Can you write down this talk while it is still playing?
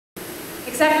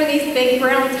Except for these big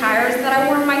brown tires that I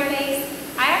wore on my face,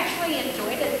 I actually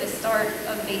enjoyed it at the start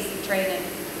of basic training.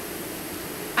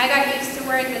 I got used to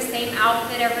wearing the same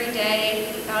outfit every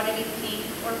day without any pink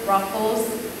or ruffles.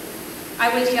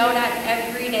 I was yelled at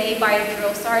every day by a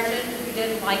drill sergeant who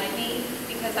didn't like me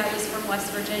because I was from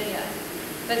West Virginia.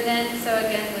 But then, so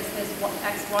again, was his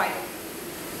ex-wife.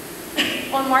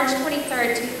 On March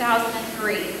 23rd,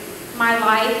 2003, my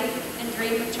life and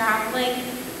dream of traveling,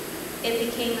 it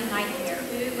became a nightmare.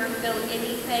 Move or feel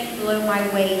anything below my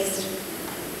waist.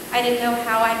 I didn't know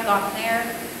how I'd gotten there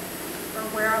or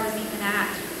where I was even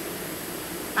at.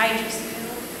 I just knew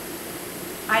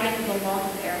I didn't belong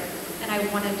there and I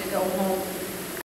wanted to go home.